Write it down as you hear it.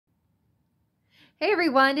Hey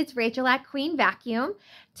everyone, it's Rachel at Queen Vacuum.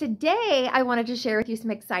 Today I wanted to share with you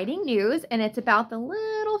some exciting news, and it's about the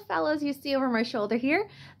little fellows you see over my shoulder here,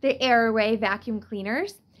 the AirWay Vacuum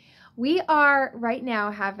Cleaners. We are right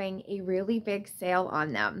now having a really big sale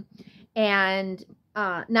on them, and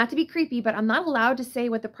not to be creepy, but I'm not allowed to say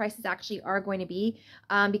what the prices actually are going to be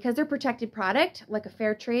because they're protected product, like a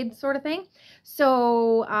fair trade sort of thing.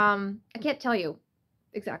 So I can't tell you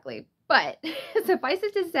exactly. But suffice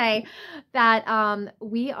it to say that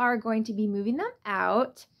we are going to be moving them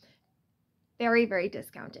out very, very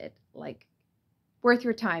discounted, like worth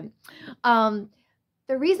your time. The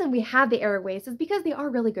reason we have the AirWays is because they are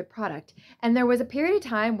really good product. And there was a period of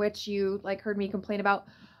time, which you heard me complain about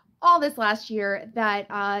all this last year, that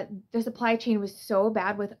the supply chain was so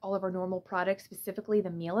bad with all of our normal products, specifically the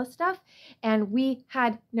Miele stuff, and we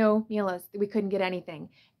had no Mieles. We couldn't get anything.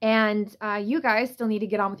 And you guys still need to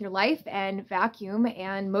get on with your life and vacuum,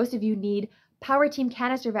 and most of you need Power Team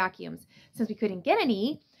canister vacuums. Since we couldn't get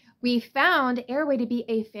any, we found AirWay to be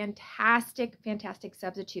a fantastic, fantastic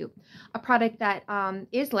substitute. A product that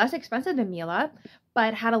is less expensive than Miele,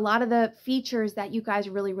 but had a lot of the features that you guys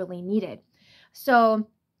really, really needed. So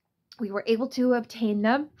we were able to obtain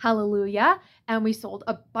them, hallelujah, and we sold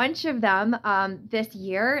a bunch of them this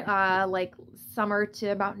year, like summer to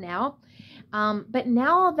about now. But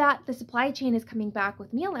now that the supply chain is coming back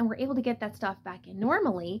with Miele and we're able to get that stuff back in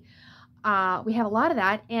normally, we have a lot of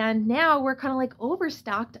that, and now we're kind of like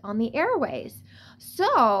overstocked on the AirWays.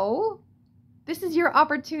 So this is your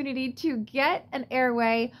opportunity to get an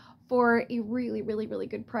AirWay for a really, really, really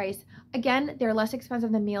good price. Again, they're less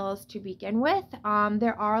expensive than Mieles to begin with.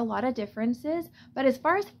 There are a lot of differences, but as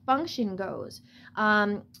far as function goes,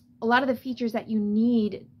 a lot of the features that you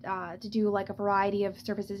need to do like a variety of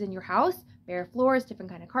surfaces in your house, bare floors, different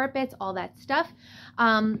kind of carpets, all that stuff,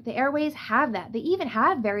 the AirWays have that. They even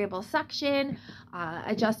have variable suction,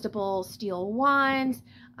 adjustable steel wands,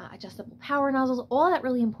 adjustable power nozzles, all that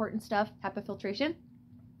really important stuff, HEPA filtration.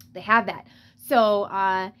 They have that. So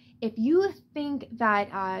if you think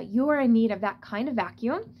that you are in need of that kind of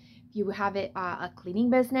vacuum, if you have it a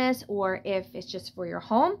cleaning business, or if it's just for your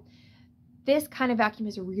home, this kind of vacuum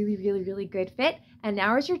is a really, really, really good fit. And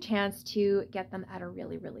now is your chance to get them at a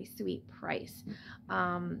really, really sweet price.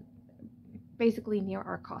 Basically near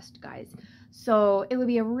our cost, guys. So it would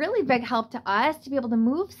be a really big help to us to be able to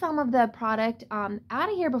move some of the product out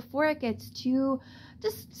of here before it gets too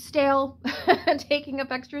just stale, taking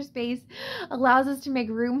up extra space. Allows us to make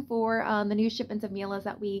room for the new shipments of Mieles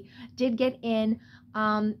that we did get in,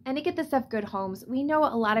 and to get the stuff good homes. We know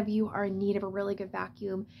a lot of you are in need of a really good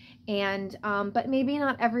vacuum, and but maybe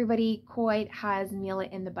not everybody quite has Miele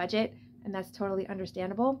in the budget, and that's totally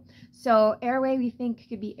understandable. So AirWay, we think,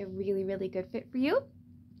 could be a really, really good fit for you.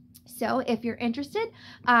 So if you're interested,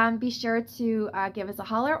 be sure to give us a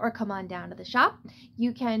holler or come on down to the shop.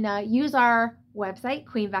 You can use our website,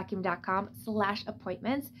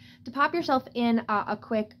 queenvacuum.com/appointments, to pop yourself in a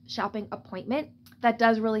quick shopping appointment. That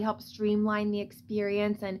does really help streamline the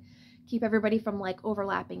experience and keep everybody from like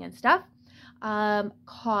overlapping and stuff.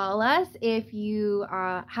 Call us if you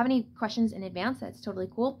have any questions in advance. That's totally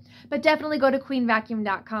cool. But definitely go to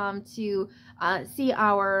queenvacuum.com to see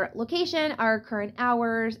our location, our current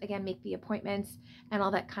hours, again, make the appointments and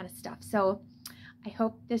all that kind of stuff. So I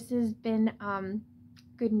hope this has been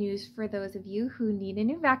good news for those of you who need a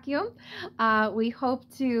new vacuum. We hope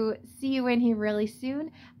to see you in here really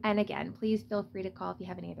soon. And again, please feel free to call if you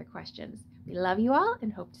have any other questions. We love you all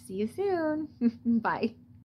and hope to see you soon. Bye.